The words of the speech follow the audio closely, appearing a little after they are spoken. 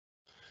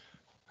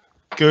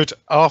Good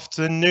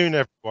afternoon,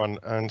 everyone,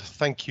 and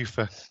thank you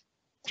for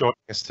joining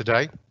us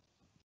today.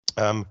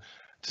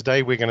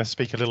 Today we're going to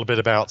speak a little bit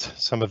about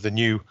some of the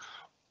new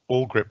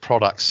Awlgrip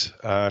products,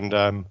 and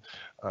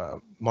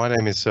my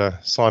name is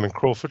Simon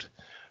Crawford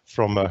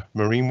from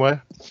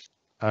Marineware,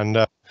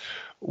 and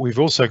we've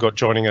also got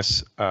joining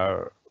us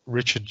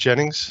Richard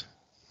Jennings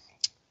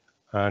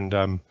and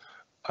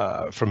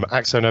from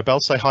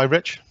AkzoNobel. Say hi,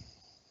 Rich.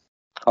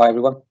 Hi,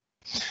 everyone.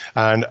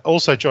 And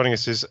also joining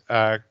us is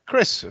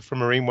Chris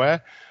from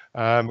Marineware.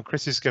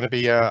 Chris is going to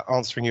be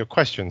answering your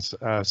questions.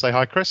 Say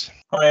hi, Chris.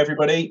 Hi,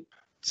 everybody.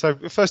 So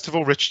first of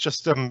all, Rich,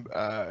 just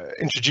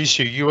introduce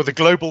you. You are the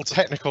global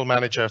technical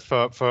manager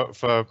for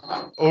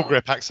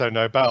Awlgrip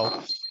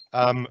AkzoNobel,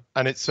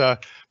 and it's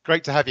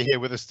great to have you here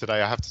with us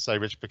today, I have to say,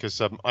 Rich, because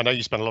I know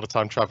you spend a lot of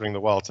time traveling the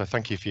world, so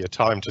thank you for your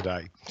time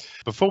today.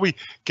 Before we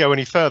go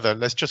any further,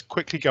 let's just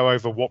quickly go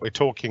over what we're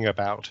talking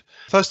about.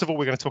 First of all,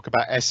 we're going to talk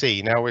about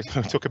SE. Now we're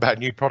going to talk about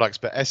new products,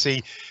 but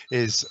SE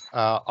is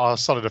our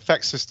solid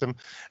effects system,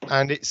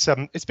 and it's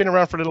been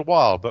around for a little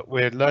while, but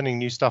we're learning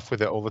new stuff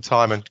with it all the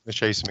time, and to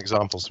show you some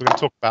examples. So we're going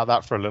to talk about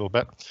that for a little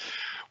bit.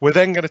 We're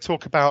then going to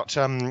talk about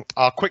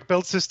our quick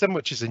build system,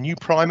 which is a new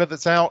primer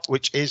that's out,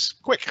 which is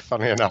quick,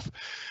 funny enough.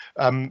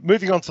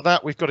 Moving on to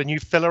that, we've got a new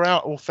filler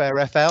out, Allfair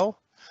FL,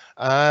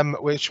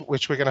 which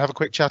we're going to have a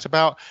quick chat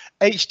about.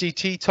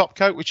 HDT top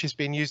coat, which is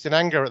being used in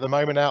anger at the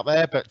moment out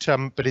there,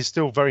 but is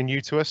still very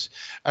new to us,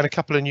 and a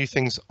couple of new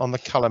things on the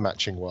color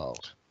matching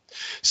world.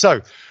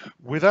 So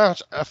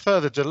without a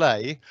further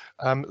delay,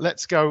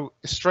 let's go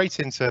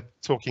straight into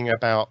talking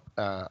about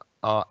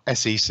our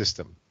SE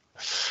system.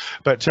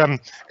 But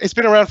it's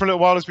been around for a little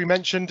while, as we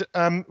mentioned.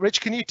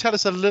 Rich, can you tell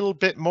us a little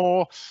bit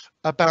more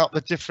about the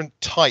different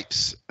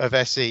types of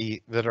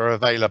SE that are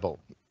available?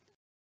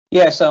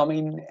 Yeah, so I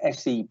mean,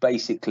 SE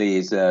basically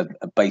is a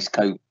base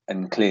coat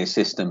and clear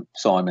system,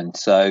 Simon.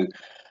 So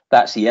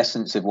that's the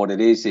essence of what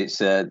it is.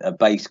 It's a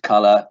base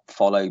color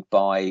followed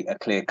by a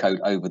clear coat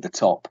over the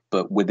top.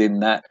 But within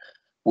that,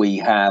 we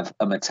have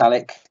a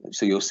metallic.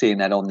 So you're seeing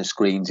that on the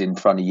screens in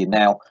front of you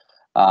now.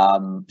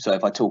 So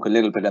if I talk a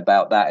little bit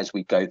about that as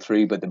we go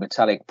through, but the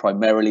metallic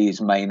primarily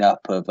is made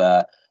up of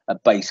a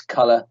base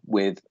color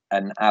with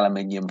an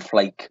aluminium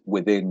flake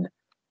within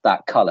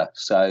that color.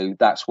 So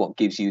that's what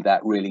gives you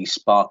that really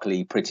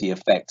sparkly, pretty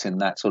effect and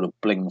that sort of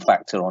bling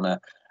factor on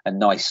a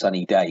nice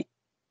sunny day.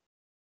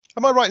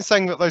 Am I right in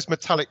saying that those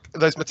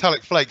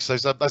metallic flakes,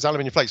 those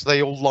aluminium flakes,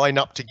 they all line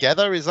up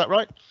together? Is that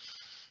right?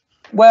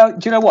 Well,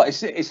 do you know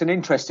what? It's an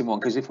interesting one,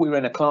 because if we were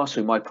in a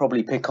classroom, I'd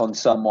probably pick on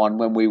someone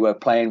when we were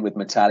playing with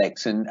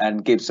metallics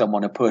and give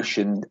someone a push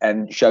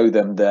and show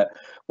them that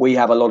we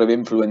have a lot of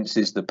influence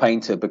as the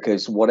painter,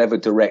 because whatever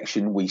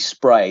direction we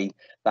spray,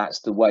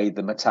 that's the way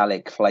the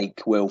metallic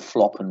flake will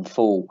flop and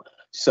fall.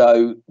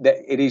 So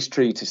it is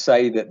true to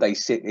say that they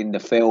sit in the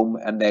film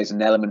and there's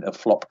an element of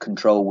flop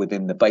control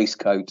within the base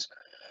coat.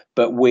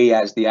 But we,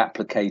 as the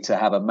applicator,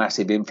 have a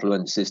massive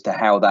influence as to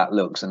how that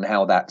looks and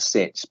how that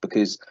sits,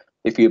 because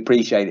if you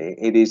appreciate it,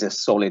 it is a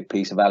solid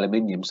piece of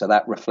aluminium, so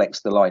that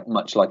reflects the light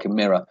much like a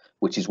mirror,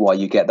 which is why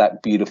you get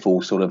that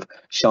beautiful sort of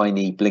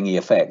shiny, blingy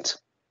effect.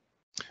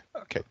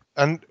 Okay,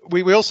 and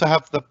we also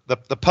have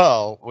the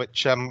pearl,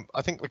 which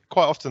I think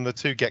quite often the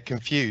two get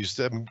confused.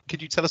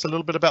 Could you tell us a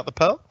little bit about the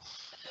pearl?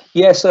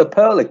 Yeah, so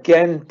pearl,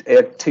 again,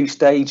 a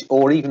two-stage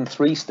or even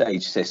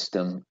three-stage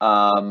system.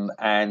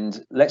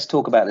 And let's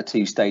talk about the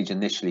two-stage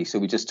initially. So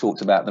we just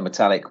talked about the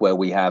metallic, where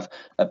we have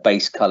a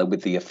base color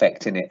with the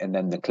effect in it, and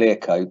then the clear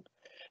coat.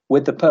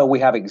 With the pearl, we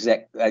have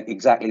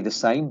exactly the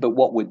same, but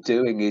what we're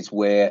doing is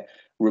we're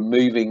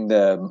removing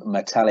the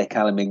metallic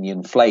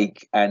aluminium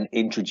flake and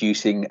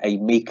introducing a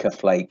mica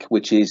flake,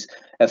 which is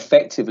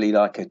effectively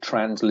like a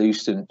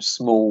translucent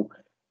small,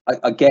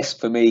 I guess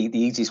for me, the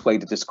easiest way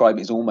to describe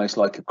it is almost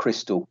like a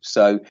crystal.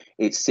 So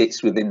it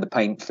sits within the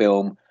paint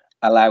film,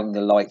 allowing the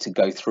light to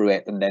go through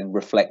it and then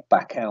reflect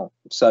back out.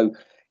 So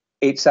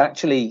it's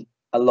actually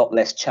a lot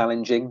less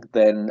challenging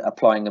than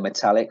applying a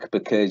metallic,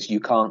 because you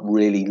can't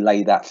really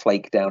lay that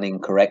flake down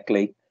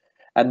incorrectly.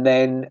 And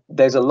then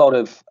there's a lot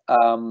of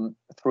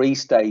three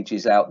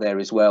stages out there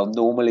as well,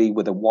 normally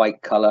with a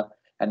white color.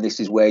 And this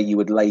is where you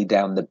would lay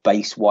down the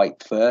base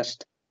white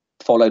first,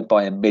 followed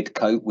by a mid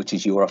coat, which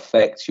is your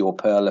effect, your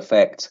pearl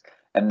effect.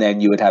 And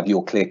then you would have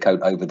your clear coat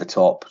over the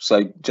top.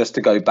 So just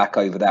to go back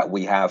over that,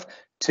 we have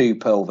two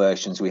pearl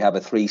versions. We have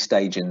a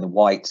three-stage in the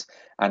white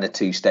and a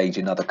two-stage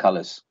in other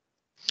colors.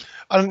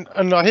 And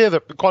I hear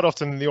that quite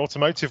often in the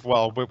automotive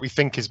world, what we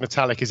think is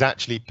metallic is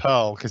actually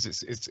pearl, because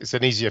it's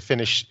an easier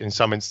finish in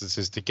some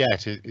instances to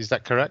get. Is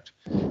that correct?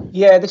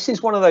 Yeah, this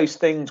is one of those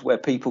things where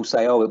people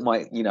say, oh, it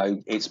might,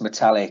 it's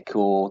metallic,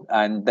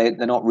 and they're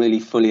not really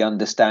fully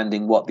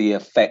understanding what the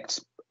effect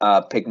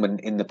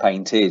pigment in the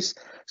paint is.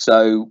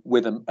 So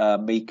with a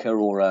mica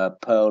or a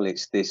pearl,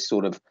 it's this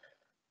sort of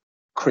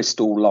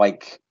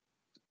crystal-like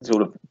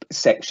sort of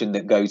section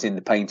that goes in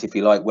the paint, if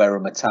you like, where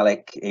a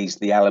metallic is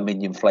the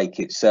aluminium flake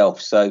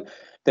itself. So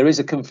there is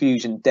a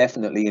confusion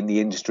definitely in the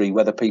industry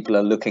whether people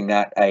are looking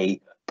at a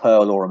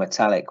pearl or a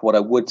metallic. What I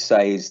would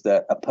say is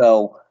that a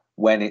pearl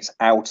when it's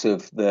out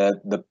of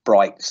the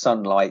bright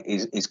sunlight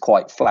is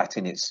quite flat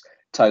in its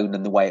tone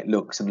and the way it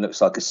looks, and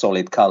looks like a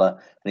solid color.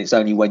 And it's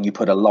only when you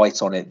put a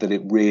light on it that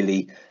it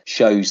really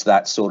shows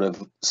that sort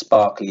of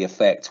sparkly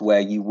effect,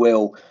 where you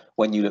will,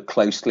 when you look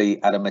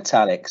closely at a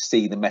metallic,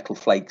 see the metal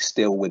flakes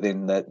still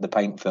within the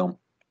paint film.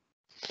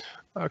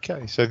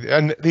 Okay, so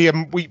and the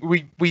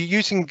we're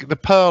using the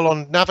pearl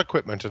on nav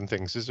equipment and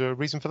things. Is there a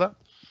reason for that?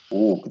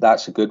 Oh,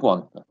 that's a good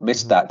one.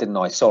 Missed that, didn't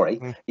I? Sorry.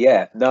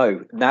 Yeah,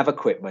 no, nav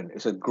equipment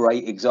is a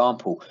great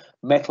example.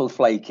 Metal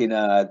flake in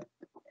a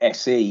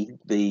SE,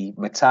 the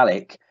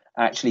metallic,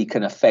 actually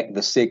can affect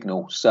the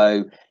signal.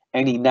 So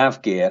any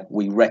nav gear,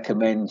 we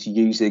recommend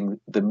using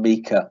the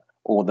mica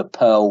or the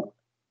pearl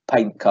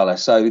paint color.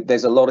 So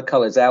there's a lot of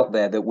colors out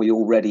there that we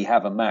already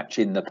have a match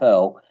in the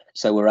pearl.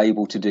 So we're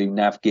able to do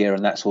nav gear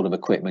and that sort of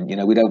equipment. You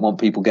know, we don't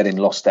want people getting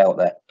lost out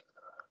there.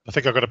 I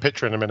think I've got a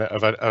picture in a minute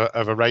of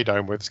a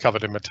radome with it's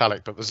covered in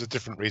metallic, but there's a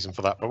different reason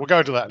for that. But we'll go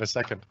into that in a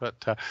second.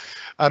 But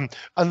and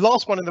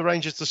last one in the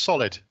range is the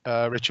solid.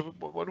 Richard,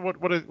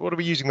 what are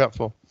we using that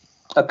for?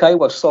 Okay,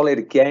 well, solid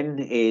again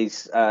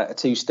is a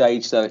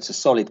two-stage, so it's a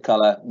solid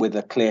color with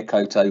a clear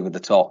coat over the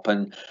top.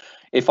 And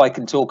if I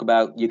can talk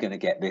about, you're going to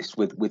get this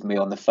with me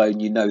on the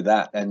phone, you know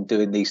that, and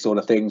doing these sort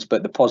of things.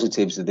 But the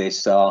positives of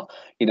this are,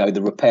 you know,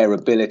 the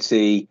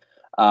repairability.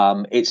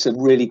 It's a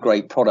really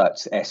great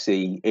product,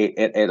 SE.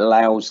 It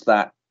allows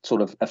that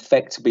sort of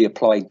effect to be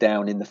applied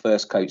down in the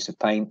first coats of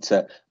paint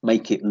to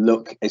make it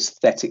look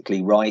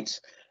aesthetically right,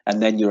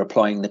 and then you're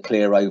applying the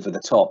clear over the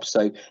top.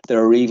 So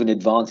there are even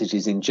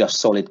advantages in just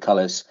solid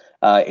colors,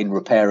 in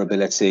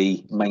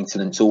repairability,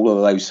 maintenance, all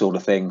of those sort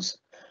of things.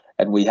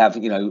 And we have,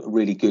 you know,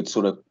 really good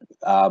sort of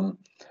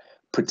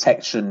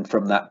protection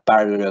from that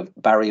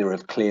barrier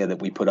of clear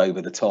that we put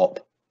over the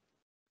top.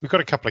 We've got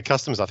a couple of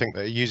customers, I think,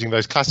 that are using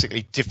those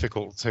classically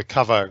difficult to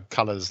cover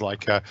colours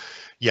like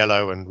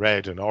yellow and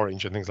red and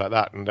orange and things like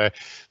that, and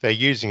they're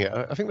using it.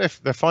 I think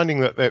they're finding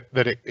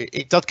that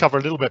it does cover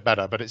a little bit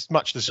better, but it's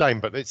much the same.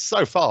 But it's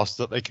so fast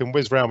that they can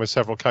whiz around with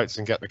several coats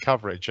and get the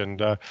coverage, and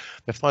they're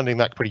finding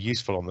that pretty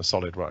useful on the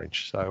solid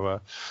range.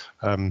 So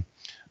we've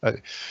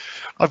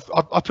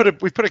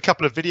put a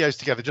couple of videos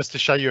together just to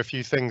show you a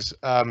few things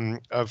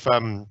of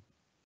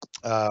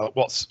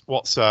what's.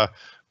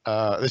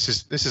 This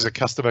is a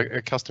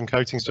custom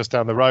coatings just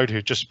down the road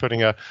who's just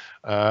putting a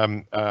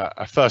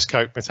first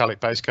coat metallic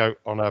base coat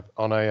on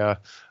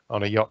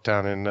a yacht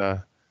down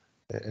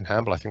in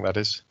Hamble, I think that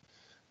is.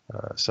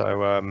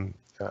 So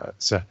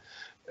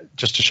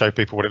just to show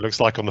people what it looks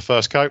like on the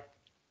first coat,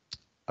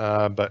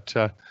 but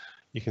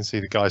you can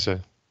see the guys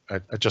are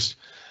just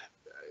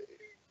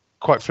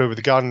quite fluid with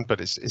the gun,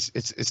 but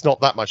it's not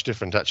that much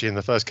different actually in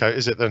the first coat,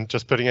 is it, than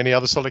just putting any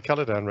other solid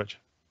color down, Rich?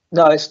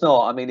 No, it's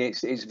not. I mean,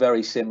 it's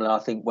very similar. I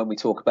think when we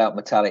talk about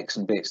metallics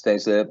and bits,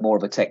 there's more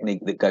of a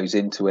technique that goes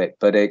into it.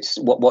 But it's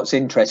what's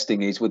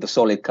interesting is with the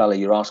solid color,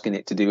 you're asking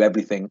it to do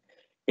everything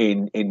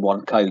in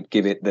one coat.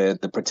 Give it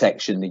the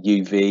protection, the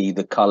UV,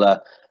 the color,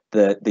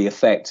 the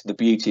effect. The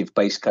beauty of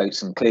base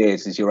coats and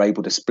clears is you're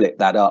able to split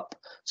that up,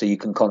 so you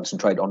can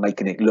concentrate on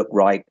making it look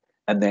right,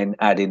 and then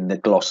add in the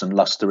gloss and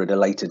luster at a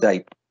later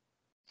date.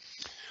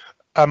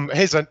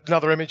 Here's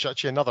another image,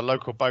 actually another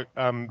local boat,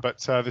 but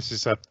this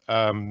is a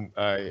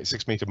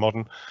 6 meter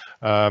modern,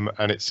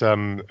 and it's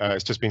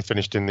just been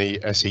finished in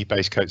the SE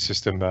base coat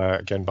system,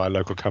 again by a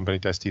local company,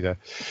 Desti there,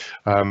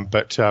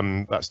 but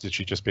that's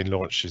literally just been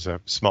launched. It's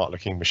a smart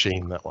looking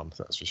machine, that one,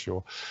 that's for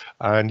sure.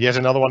 And yet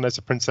another one, there's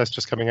a Princess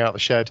just coming out of the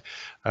shed.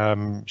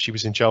 She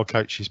was in gel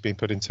coat, she's been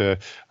put into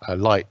a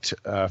light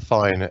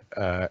fine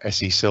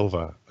SE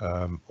silver,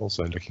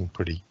 also looking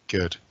pretty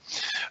good.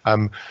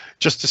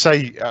 Just to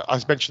say, I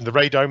mentioned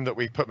the radome that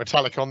we put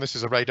metallic on. This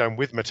is a radome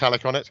with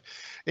metallic on it.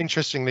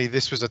 Interestingly,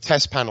 this was a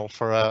test panel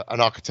for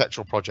an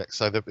architectural project,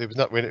 so that it was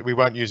not, we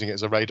weren't using it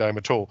as a radome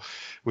at all.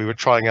 We were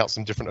trying out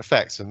some different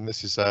effects, and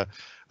this is a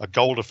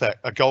gold effect,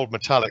 a gold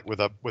metallic with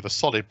a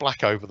solid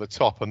black over the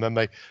top, and then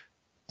they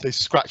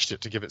scratched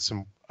it to give it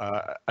some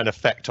an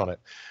effect on it.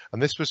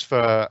 And this was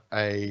for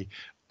a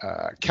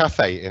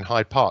cafe in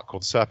Hyde Park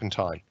called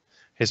Serpentine.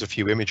 Here's a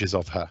few images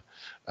of her.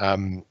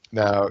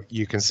 Now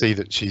you can see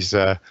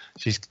that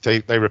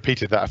they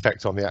repeated that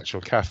effect on the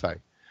actual cafe.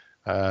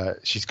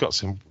 She's got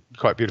some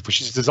quite beautiful.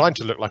 She's designed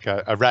to look like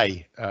a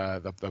ray.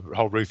 The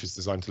whole roof is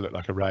designed to look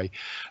like a ray,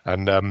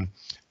 and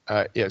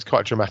yeah, it's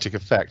quite a dramatic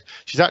effect.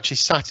 She's actually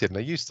satin.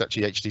 They used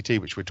actually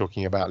HDT, which we're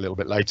talking about a little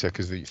bit later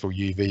because for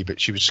UV,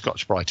 but she was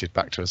Scotch Brighted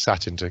back to a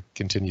satin to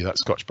continue that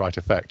Scotch Bright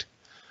effect.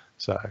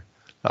 So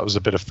that was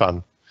a bit of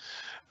fun.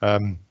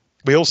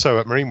 We also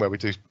at Marineware, we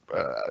do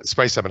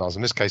spray seminars.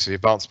 In this case, the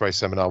advanced spray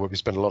seminar, where we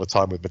spend a lot of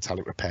time with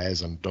metallic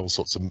repairs and all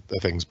sorts of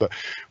things. But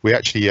we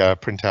actually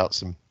print out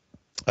some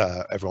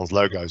everyone's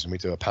logos, and we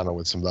do a panel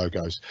with some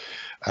logos.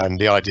 And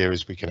the idea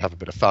is we can have a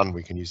bit of fun.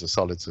 We can use the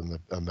solids and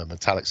the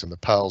metallics and the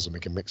pearls, and we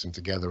can mix them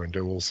together and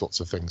do all sorts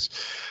of things.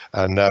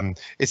 And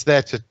it's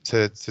there to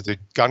do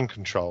gun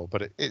control,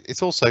 but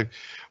it's also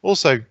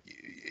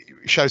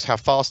shows how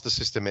fast the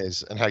system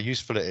is and how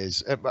useful it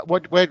is.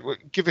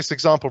 Give us an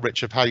example,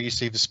 Rich, of how you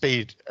see the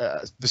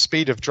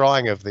speed of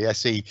drying of the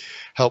SE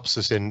helps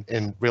us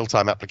in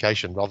real-time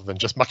application rather than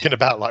just mucking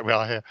about like we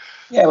are here.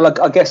 Yeah, well,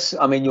 I guess,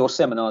 I mean, your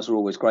seminars are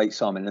always great,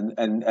 Simon,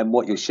 and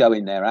what you're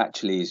showing there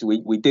actually is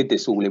we did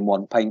this all in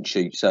one paint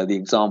shoot. So the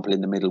example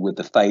in the middle with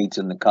the fades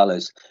and the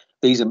colours,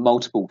 these are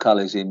multiple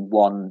colours in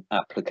one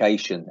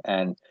application.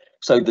 And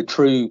so the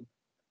true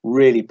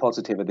really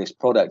positive of this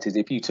product is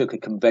if you took a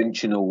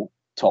conventional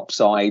top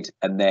side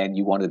and then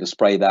you wanted to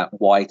spray that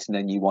white and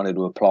then you wanted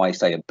to apply,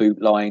 say, a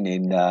boot line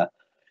in a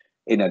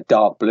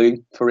dark blue,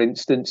 for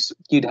instance,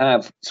 you'd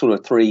have sort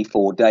of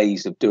 3-4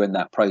 days of doing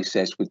that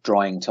process with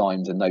drying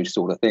times and those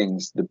sort of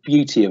things. The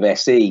beauty of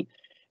SE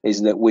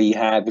is that we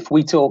have, if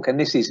we talk,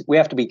 and we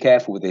have to be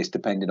careful with this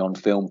depending on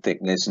film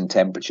thickness and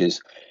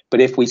temperatures, but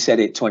if we set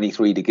it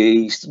 23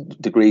 degrees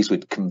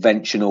with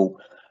conventional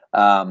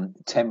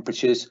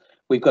temperatures,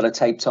 we've got a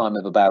tape time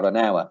of about an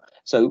hour.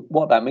 So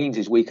what that means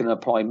is we can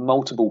apply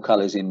multiple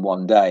colours in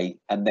one day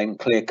and then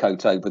clear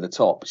coat over the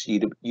top. So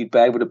you'd be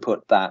able to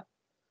put that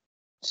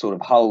sort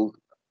of hull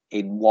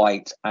in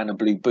white and a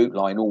blue boot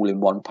line all in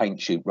one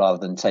paint shoot rather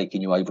than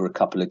taking you over a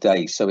couple of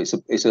days. So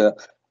it's a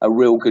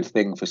real good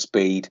thing for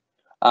speed.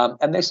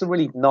 And there's some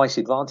really nice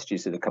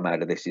advantages that have come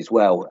out of this as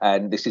well.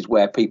 And this is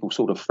where people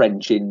sort of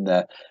French in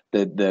the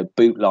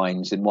boot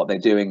lines, and what they're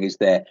doing is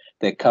they're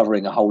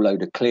covering a whole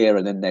load of clear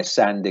and then they're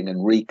sanding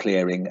and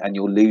re-clearing, and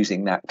you're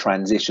losing that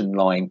transition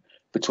line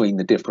between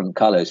the different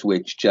colours,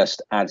 which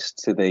just adds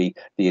to the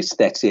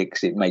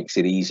aesthetics. It makes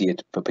it easier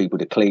for people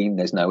to clean.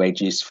 There's no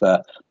edges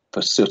for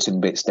soot and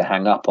bits to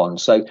hang up on.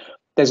 So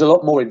there's a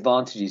lot more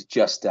advantages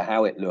just to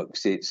how it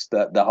looks. It's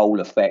the whole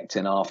effect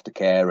and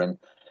aftercare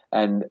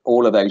and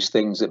all of those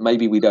things that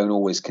maybe we don't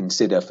always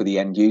consider for the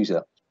end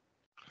user.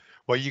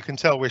 Well, you can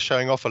tell we're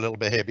showing off a little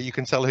bit here, but you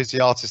can tell who's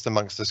the artist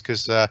amongst us,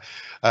 because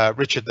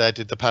Richard there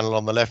did the panel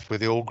on the left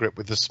with the Awlgrip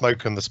with the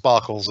smoke and the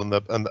sparkles and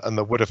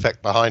the wood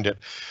effect behind it,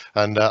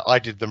 and I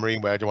did the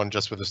Marineware one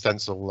just with a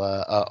stencil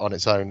on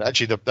its own.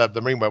 Actually, the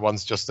Marineware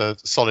one's just a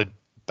solid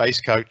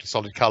base coat,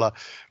 solid color,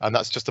 and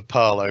that's just a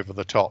pearl over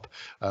the top.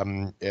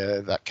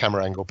 That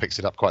camera angle picks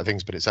it up quite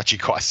things, but it's actually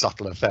quite a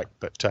subtle effect.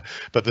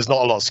 But there's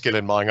not a lot of skill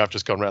in mine. I've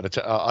just gone around a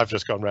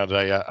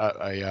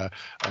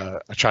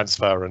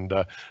transfer, and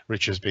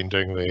Richard's been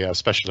doing the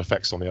special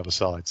effects on the other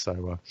side.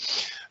 So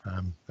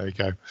there you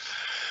go.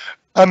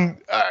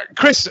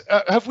 Chris,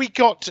 have we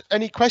got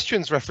any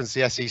questions reference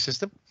the SE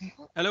system?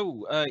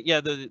 Hello.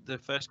 Yeah, the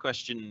first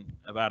question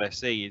about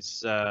SE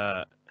is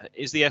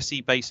the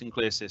SE base and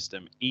clear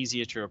system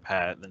easier to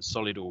repair than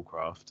solid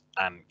Awlcraft,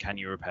 and can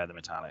you repair the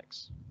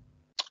metallics?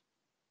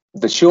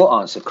 The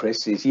short answer,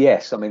 Chris, is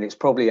yes. I mean, it's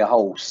probably a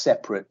whole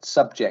separate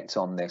subject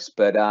on this,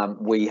 but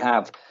we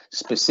have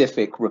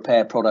specific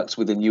repair products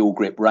within the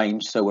Awlgrip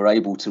range, so we're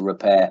able to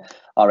repair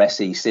our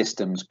SE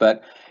systems.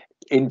 But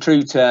in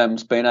true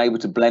terms, being able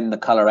to blend the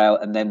colour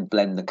out and then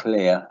blend the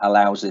clear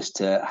allows us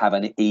to have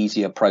an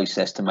easier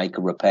process to make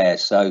a repair.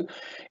 So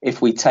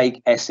if we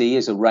take SE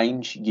as a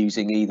range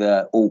using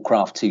either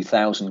Awlcraft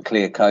 2000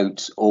 clear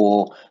coats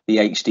or the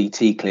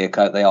HDT clear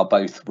coat, they are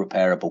both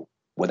repairable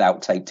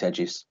without taped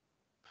edges.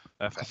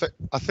 I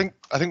think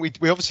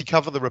we obviously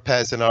cover the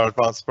repairs in our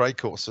advanced spray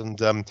course, and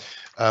but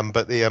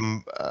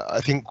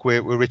I think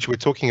we're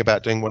talking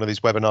about doing one of these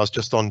webinars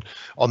just on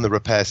the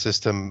repair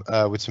system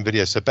with some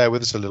videos. So bear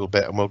with us a little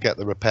bit, and we'll get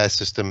the repair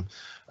system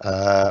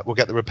out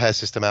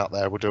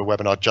there. We'll do a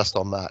webinar just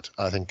on that,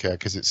 I think,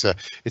 because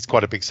it's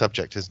quite a big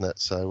subject, isn't it?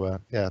 So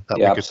yeah, that'd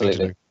be a good thing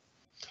to do.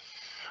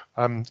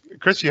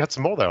 Chris, you had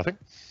some more there, I think.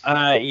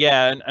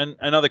 Yeah, and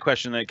another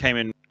question that came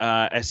in,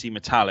 SE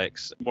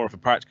metallics, more of a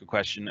practical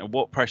question.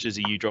 What pressures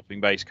are you dropping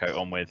base coat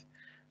on with?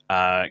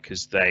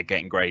 Because they're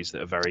getting greys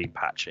that are very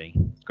patchy,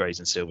 greys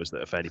and silvers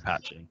that are fairly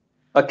patchy.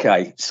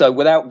 Okay, so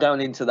without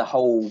going into the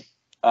whole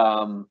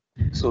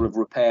sort of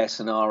repair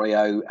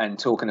scenario and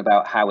talking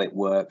about how it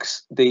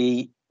works,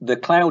 the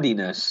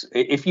cloudiness,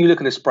 if you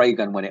look at a spray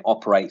gun when it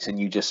operates and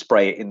you just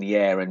spray it in the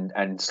air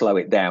and slow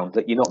it down,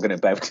 that you're not going to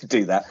be able to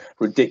do that,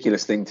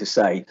 ridiculous thing to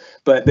say,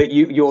 but that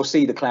you'll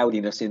see the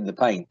cloudiness in the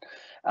paint.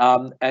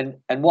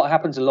 And what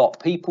happens a lot,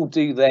 people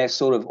do their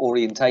sort of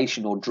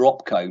orientation or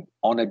drop coat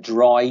on a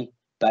dry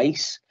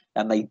base,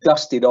 and they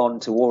dust it on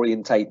to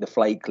orientate the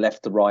flake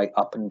left to right,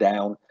 up and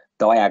down,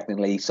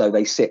 diagonally, so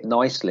they sit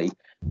nicely,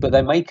 but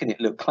they're making it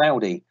look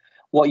cloudy.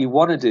 What you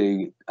want to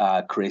do,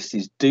 Chris,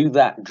 is do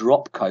that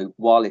drop coat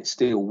while it's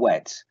still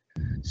wet.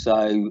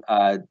 So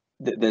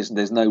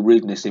there's no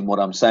rudeness in what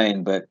I'm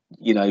saying, but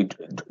you know,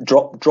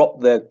 drop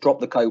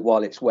the coat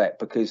while it's wet,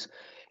 because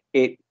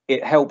it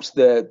helps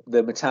the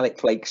metallic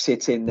flake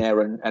sit in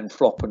there and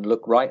flop and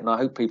look right. And I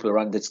hope people are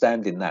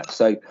understanding that.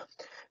 So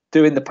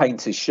doing the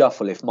painter's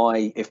shuffle, if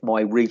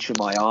my reach of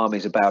my arm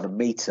is about 1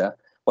 meter,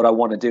 what I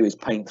want to do is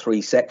paint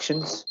 3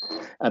 sections,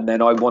 and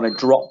then I want to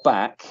drop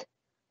back,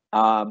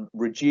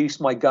 reduce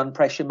my gun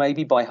pressure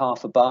maybe by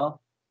 1/2 bar,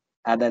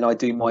 and then I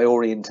do my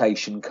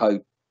orientation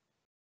coat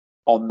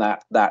on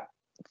that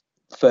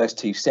first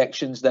 2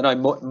 sections. Then I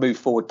move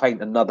forward,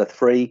 paint another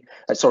 2,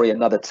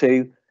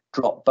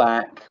 drop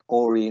back,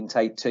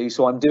 orientate 2.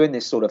 So I'm doing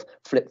this sort of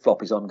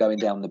flip-flop as I'm going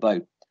down the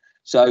boat.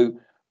 So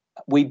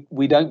we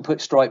don't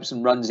put stripes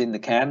and runs in the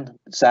can.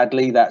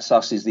 Sadly, that's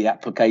us as the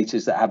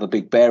applicators that have a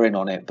big bearing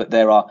on it. But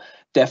there are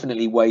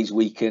definitely ways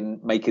we can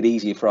make it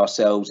easier for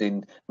ourselves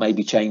in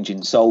maybe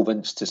changing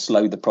solvents to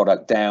slow the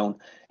product down,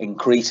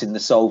 increasing the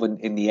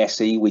solvent in the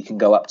SE. We can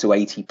go up to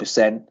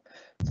 80%.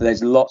 So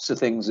there's lots of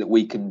things that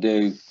we can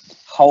do.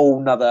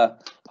 Whole nother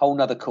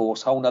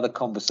course, whole nother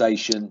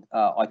conversation.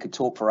 I could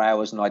talk for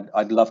hours, and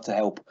I'd love to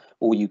help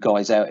all you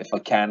guys out if I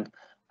can.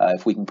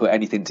 If we can put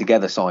anything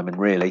together, Simon,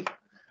 really.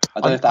 I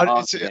don't know if that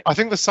answers it. I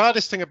think the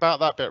saddest thing about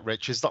that bit,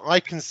 Rich, is that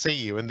I can see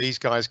you and these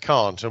guys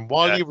can't. And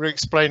while you were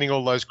explaining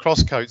all those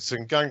cross coats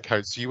and gun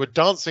coats, you were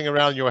dancing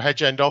around your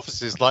hedge end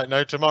offices like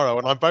no tomorrow.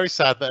 And I'm very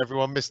sad that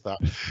everyone missed that.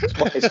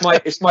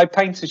 It's my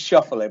painter's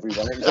shuffle,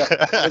 everyone.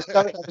 I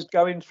was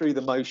going through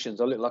the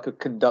motions. I look like a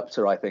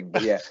conductor, I think.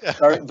 But yeah,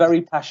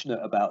 very passionate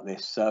about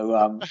this.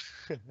 So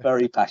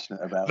very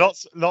passionate about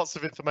it. Lots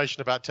of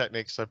information about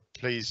techniques. So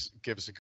please give us a